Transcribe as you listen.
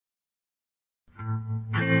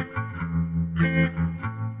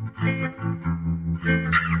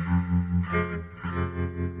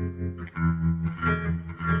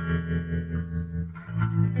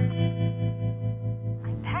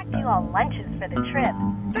lunches for the trip.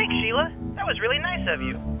 Thanks, Sheila. That was really nice of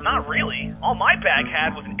you. Not really. All my bag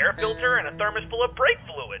had was an air filter and a thermos full of brake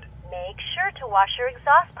fluid. Make sure to wash your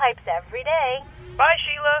exhaust pipes every day. Bye,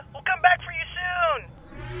 Sheila. We'll come back for you soon.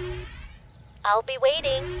 I'll be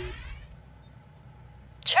waiting.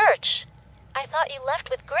 Church, I thought you left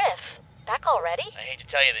with Griff. Back already? I hate to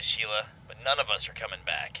tell you this, Sheila, but none of us are coming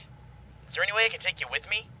back. Is there any way I can take you with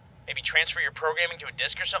me? Maybe transfer your programming to a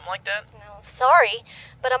disk or something like that? No, sorry,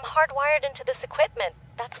 but I'm hardwired into this equipment.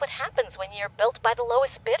 That's what happens when you're built by the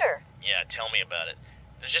lowest bidder. Yeah, tell me about it.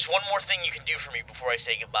 There's just one more thing you can do for me before I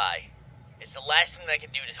say goodbye. It's the last thing that I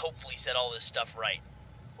can do to hopefully set all this stuff right.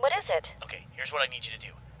 What is it? Okay, here's what I need you to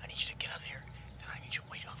do. I need you to get out there, and I need you to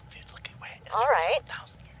wait off this looking way. All right.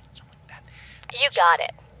 1,000 years, something like that. You got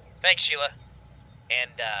it. Thanks, Sheila.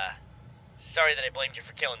 And, sorry that I blamed you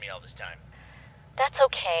for killing me all this time. That's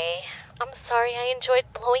okay. I'm sorry I enjoyed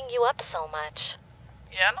blowing you up so much.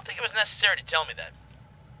 Yeah, I don't think it was necessary to tell me that.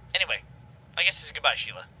 Anyway, I guess this is goodbye,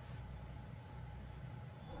 Sheila.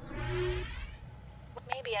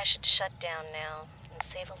 Maybe I should shut down now and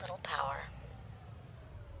save a little power.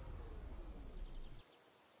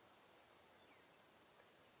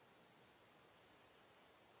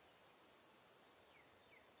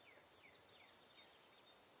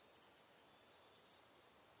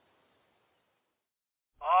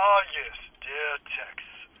 Ah, yes, dear Tex.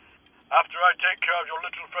 After I take care of your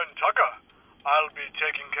little friend Tucker, I'll be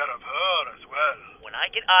taking care of her as well. When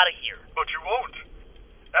I get out of here. But you won't.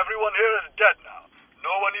 Everyone here is dead now.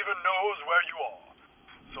 No one even knows where you are.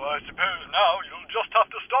 So I suppose now you'll just have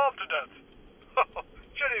to starve to death.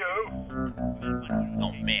 Cheerio.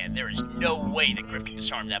 Oh man, there is no way that Griff can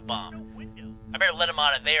disarm that bomb. I better let him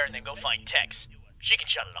out of there and then go find Tex. She can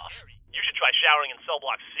shut it off. You should try showering in cell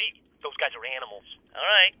block C. Those guys are animals.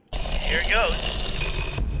 Alright, here it goes.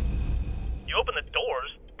 You opened the doors.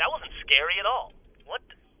 That wasn't scary at all. What?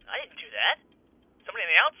 I didn't do that. Somebody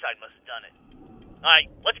on the outside must have done it. Alright,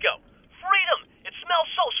 let's go. Freedom! It smells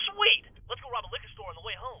so sweet! Let's go rob a liquor store on the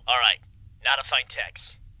way home. Alright, now to find Tex.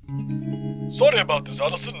 Sorry about this,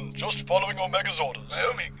 Allison. Just following Omega's orders.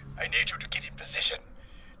 Wyoming, I need you to get in position.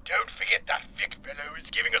 Don't forget that Vic fellow is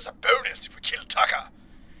giving us a bonus if we kill Tucker.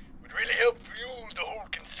 Would really help fuel the whole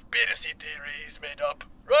conspiracy theory he's made up.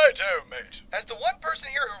 Righto, mate. As the one person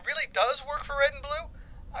here who really does work for Red and Blue,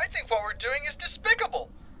 I think what we're doing is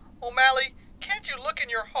despicable. O'Malley, can't you look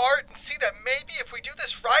in your heart and see that maybe if we do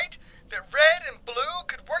this right, that Red and Blue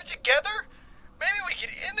could work together? Maybe we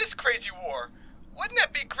could end this crazy war. Wouldn't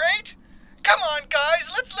that be great? Come on, guys,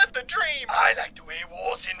 let's live the dream. I like the way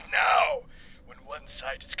war ends now, when one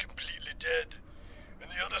side is completely dead, and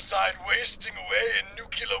the other side wasting away in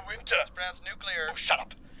nuclear winter. It's pronounced nuclear. Oh, shut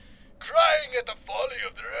up. Crying at the folly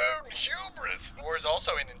of their own hubris. War is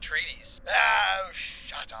also in entreaties. Oh,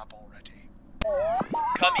 shut up already.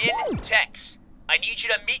 Come in, Tex. I need you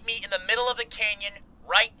to meet me in the middle of the canyon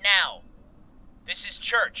right now. This is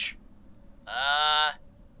Church.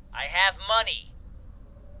 I have money.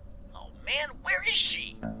 Oh, man, where is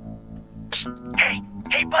she?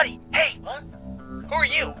 Hey, buddy, hey. What? Who are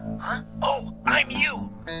you? Huh? Oh, I'm you.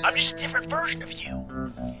 I'm just a different version of you.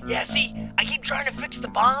 Yeah, see, I keep trying to fix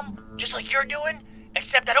the bomb, just like you're doing,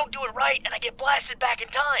 except I don't do it right and I get blasted back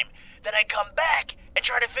in time. Then I come back and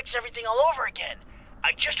try to fix everything all over again.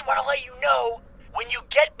 I just want to let you know, when you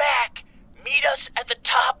get back, meet us at the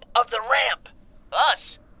top of the ramp. Us?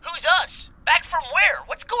 Who's us? Back from where?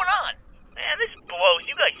 What's going on? Man, this blows.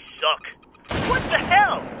 You guys suck. What the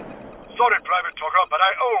hell? Sorry, Private Tucker, but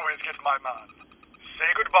I always get my man. Say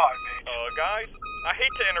goodbye, mate. Guys, I hate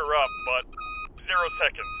to interrupt, but 0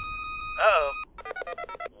 seconds. Uh-oh.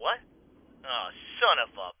 What? Oh, son of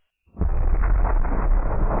a...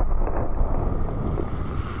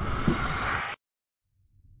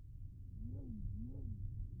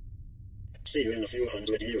 See you in a few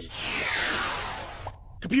hundred years.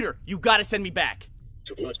 Computer, you gotta send me back.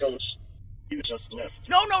 To Blood Gulch. You just left.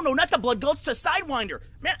 No, not the Blood Gulch, the Sidewinder.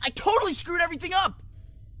 Man, I totally screwed everything up.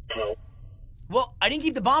 How? Well, I didn't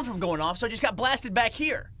keep the bomb from going off, so I just got blasted back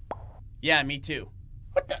here. Yeah, me too.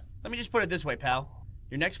 What the? Let me just put it this way, pal.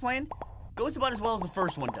 Your next plan goes about as well as the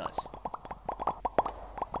first one does.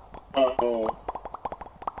 Uh-oh.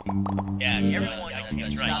 Yeah, everyone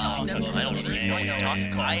is right. I don't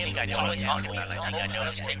think I totally talked about it. I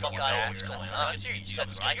noticed they both got what's going on.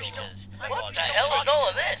 What the hell is all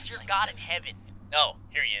of this? God in heaven. Oh,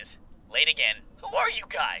 here he is. Late again. Who are you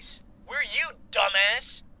guys? We're you,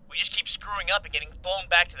 dumbass. We just keep screwing up and getting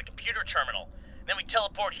blown back to the computer terminal. Then we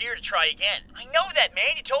teleport here to try again. I know that,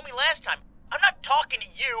 man. You told me last time. I'm not talking to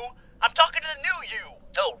you. I'm talking to the new you.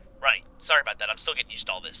 Oh, right. Sorry about that. I'm still getting used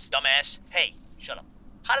to all this. Dumbass. Hey, shut up.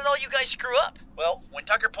 How did all you guys screw up? Well, when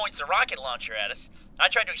Tucker points the rocket launcher at us, I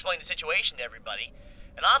tried to explain the situation to everybody,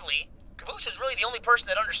 and oddly, Caboose was really the only person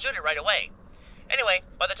that understood it right away. Anyway,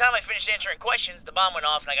 by the time I finished answering questions, the bomb went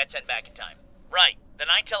off and I got sent back in time. Right. Then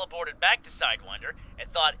I teleported back to Sidewinder and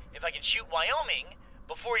thought if I could shoot Wyoming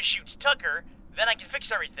before he shoots Tucker, then I can fix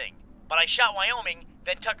everything. But I shot Wyoming,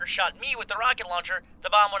 then Tucker shot me with the rocket launcher, the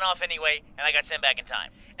bomb went off anyway, and I got sent back in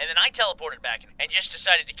time. And then I teleported back and just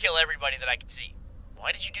decided to kill everybody that I could see. Why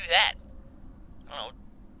did you do that? I don't know,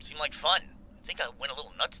 it seemed like fun. I think I went a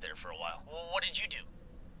little nuts there for a while. Well, what did you do?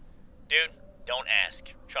 Dude, don't ask.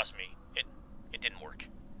 Trust me, it didn't work.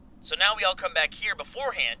 So now we all come back here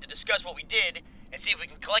beforehand to discuss what we did and see if we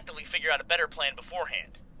can collectively figure out a better plan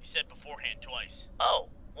beforehand. You said beforehand twice. Oh,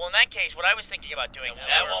 well in that case, what I was thinking about doing...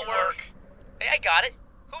 That won't work. Hey, I got it.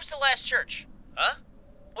 Who's the last church? Huh?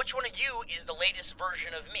 Which one of you is the latest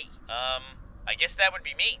version of me? I guess that would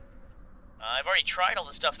be me. I've already tried all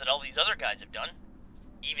the stuff that all these other guys have done.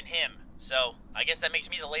 Even him. So, I guess that makes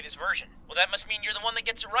me the latest version. Well, that must mean you're the one that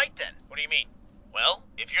gets it right then. What do you mean? Well,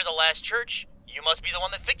 if you're the last church, you must be the one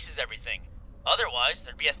that fixes everything. Otherwise,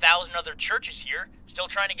 there'd be 1,000 other churches here still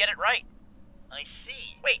trying to get it right. I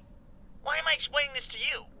see. Wait, why am I explaining this to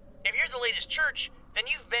you? If you're the latest church, then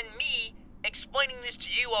you've been me explaining this to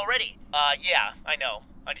you already. Yeah, I know.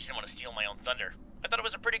 I just didn't want to steal my own thunder. I thought it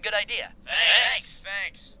was a pretty good idea. Thanks.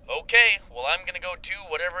 Okay, well I'm gonna go do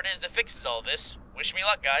whatever it is that fixes all this. Wish me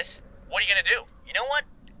luck, guys. What are you gonna do? You know what?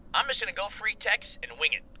 I'm just gonna go free Tex and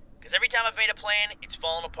wing it. Because every time I've made a plan, it's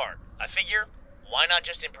fallen apart. I figure, why not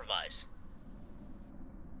just improvise?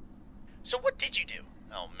 So what did you do?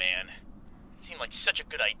 Oh man, it seemed like such a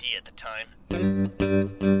good idea at the time.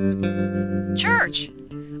 Church!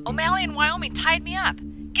 O'Malley and Wyoming tied me up.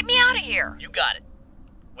 Get me out of here! You got it.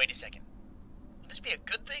 Wait a second. Would this be a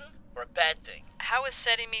good thing or a bad thing? How is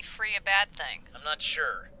setting me free a bad thing? I'm not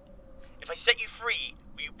sure. If I set you free,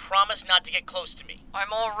 will you promise not to get close to me?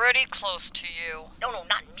 I'm already close to you. No,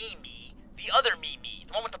 not me. The other me.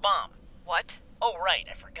 The one with the bomb. What? Oh, right,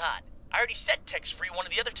 I forgot. I already set Tex free one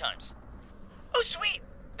of the other times. Oh, sweet.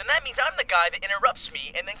 Then that means I'm the guy that interrupts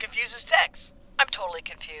me and then confuses Tex. I'm totally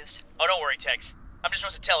confused. Oh, don't worry, Tex. I'm just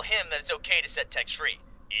supposed to tell him that it's okay to set Tex free.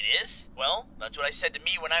 It is? Well, that's what I said to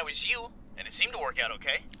me when I was you, and it seemed to work out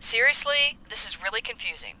okay. Seriously? This is really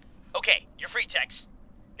confusing. Okay, you're free, Tex.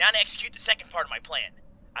 Now to execute the second part of my plan.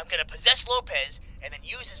 I'm gonna possess Lopez and then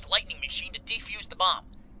use his lightning machine to defuse the bomb.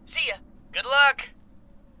 See ya. Good luck.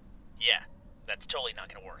 Yeah, that's totally not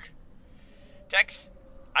gonna work. Tex,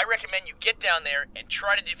 I recommend you get down there and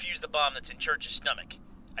try to defuse the bomb that's in Church's stomach.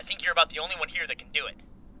 I think you're about the only one here that can do it.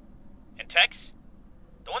 And Tex,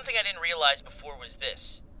 the one thing I didn't realize before was this.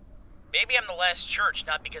 Maybe I'm the last church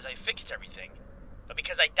not because I fixed everything, but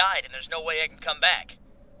because I died and there's no way I can come back.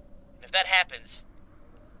 And if that happens,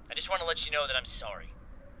 I just want to let you know that I'm sorry.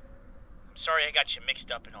 I'm sorry I got you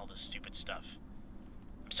mixed up in all this stupid stuff.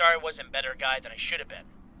 I'm sorry I wasn't a better guy than I should have been.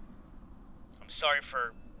 I'm sorry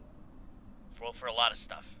for a lot of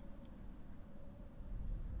stuff.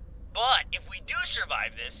 But if we do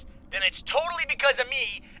survive this, then it's totally because of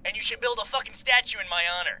me, and you should build a fucking statue in my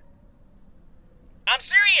honor. I'm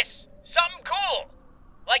serious! Something cool!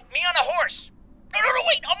 Like me on a horse. No,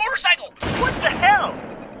 wait, a motorcycle! What the hell?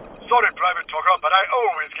 Sorry, Private Tucker, but I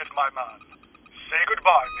always get my man. Say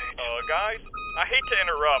goodbye, mate. Guys, I hate to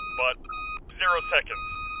interrupt, but 0 seconds.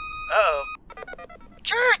 Uh-oh.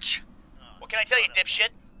 Church! What can I tell you,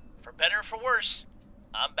 dipshit? For better or for worse,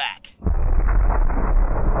 I'm back.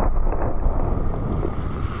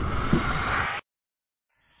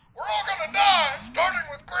 We're all gonna die, starting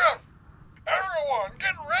with Griff. Everyone,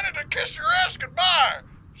 get ready to kiss your ass goodbye.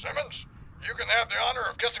 Simmons, you can have the honor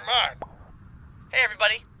of kissing mine. Hey,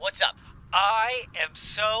 everybody, what's up? I am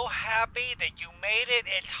so happy that you made it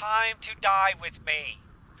in time to die with me.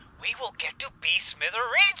 We will get to be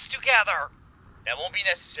smithereens together. That won't be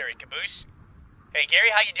necessary, Caboose. Hey,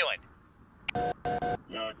 Gary, how you doing?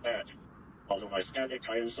 Not bad. Although my static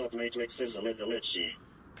iron matrix is a little itchy.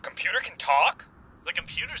 The computer can talk? The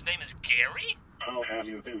computer's name is Gary? How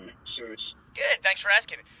have you been, Church? Good, thanks for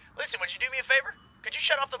asking. Listen, would you do me a favor? Could you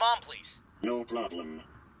shut off the bomb, please? No problem.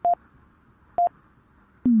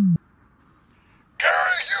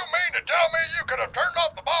 Gary, you mean to tell me you could have turned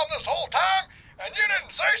off the bomb this whole time, and you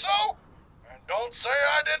didn't say so? And don't say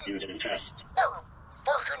I didn't. You didn't test.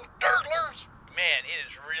 Frickin' dirtlers. Man, it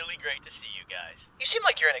is really great to see you guys. You seem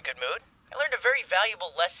like you're in a good mood. I learned a very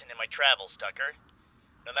valuable lesson in my travels, Tucker.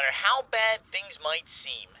 No matter how bad things might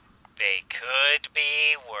seem, They could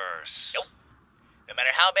be worse. nope. No matter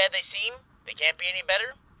how bad they seem, they can't be any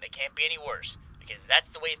better, they can't be any worse. Because that's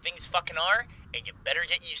the way things fucking are, and you better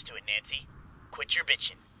get used to it, Nancy. Quick. quit your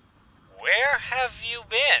bitching. Where have you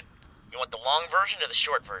been? You want the long version or the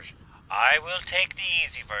short version? I will take the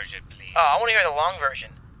easy version, please. Oh, I want to hear the long version.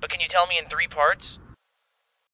 But can you tell me in 3 parts?